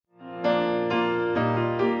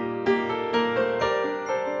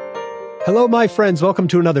Hello, my friends. Welcome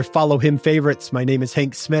to another Follow Him Favorites. My name is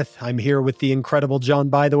Hank Smith. I'm here with the incredible John,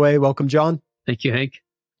 by the way. Welcome, John. Thank you, Hank.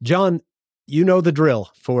 John, you know the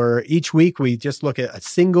drill. For each week, we just look at a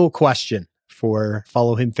single question for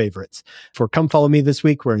Follow Him Favorites. For Come Follow Me this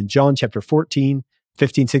week, we're in John chapter 14,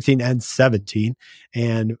 15, 16, and 17.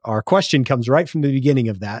 And our question comes right from the beginning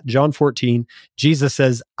of that. John 14, Jesus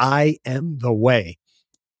says, I am the way.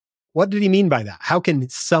 What did he mean by that? How can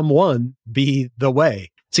someone be the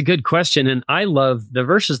way? It's a good question. And I love the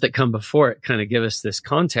verses that come before it kind of give us this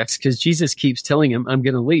context because Jesus keeps telling him, I'm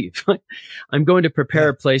going to leave. I'm going to prepare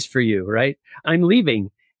a place for you, right? I'm leaving.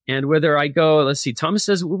 And whether I go, let's see, Thomas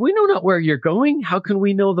says, we know not where you're going. How can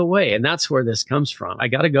we know the way? And that's where this comes from. I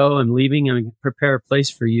got to go. I'm leaving. I'm going to prepare a place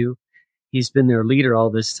for you. He's been their leader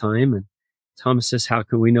all this time. And Thomas says, how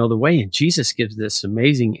can we know the way? And Jesus gives this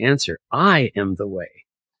amazing answer. I am the way,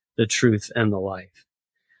 the truth, and the life.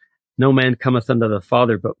 No man cometh unto the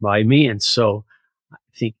Father but by me. And so I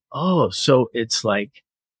think, so it's like,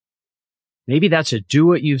 maybe that's a do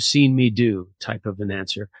what you've seen me do type of an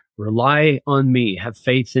answer. Rely on me, have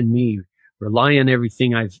faith in me, rely on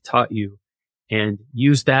everything I've taught you, and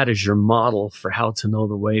use that as your model for how to know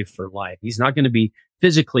the way for life. He's not going to be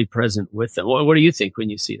physically present with them. What do you think when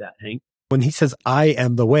you see that, Hank? When he says, I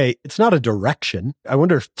am the way, it's not a direction. I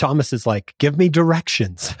wonder if Thomas is like, give me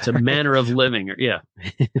directions. It's a manner of living. Yeah.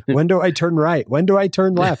 When do I turn right? When do I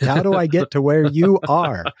turn left? How do I get to where you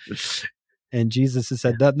are? And Jesus has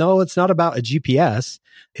said that, no, it's not about a GPS.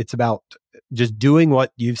 It's about just doing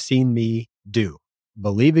what you've seen me do.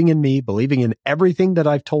 Believing in me, believing in everything that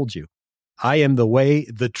I've told you. I am the way,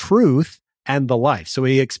 the truth, and the life. So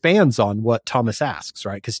he expands on what Thomas asks,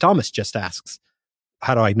 right? Because Thomas just asks,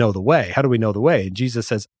 how do I know the way? How do we know the way? And Jesus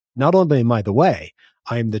says, not only am I the way,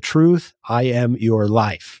 I am the truth. I am your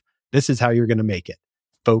life. This is how you're going to make it.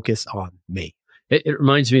 Focus on me. It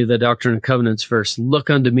reminds me of the Doctrine and Covenants verse, look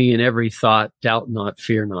unto me in every thought, doubt not,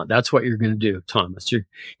 fear not. That's what you're going to do, Thomas.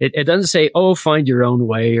 It doesn't say, find your own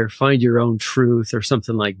way or find your own truth or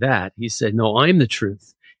something like that. He said, no, I'm the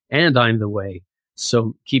truth and I'm the way.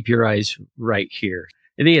 So keep your eyes right here.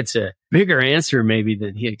 I think it's a bigger answer maybe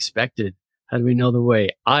than he expected. How do we know the way?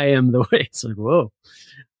 I am the way. It's like, whoa,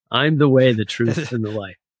 I'm the way, the truth, and the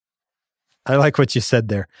life. I like what you said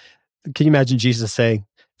there. Can you imagine Jesus saying,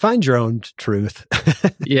 find your own truth?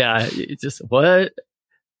 Yeah, just what?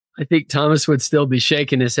 I think Thomas would still be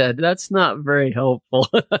shaking his head. That's not very helpful.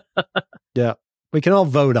 Yeah, we can all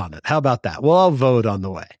vote on it. How about that? We'll all vote on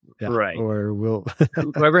the way. Yeah. Right. Or we'll...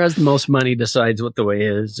 Whoever has the most money decides what the way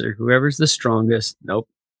is, or whoever's the strongest. Nope,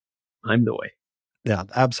 I'm the way. Yeah,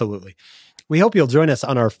 absolutely. We hope you'll join us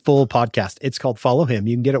on our full podcast. It's called Follow Him.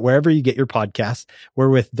 You can get it wherever you get your podcasts. We're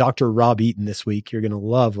with Dr. Rob Eaton this week. You're going to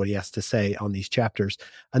love what he has to say on these chapters.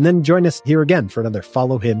 And then join us here again for another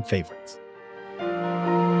Follow Him Favorites.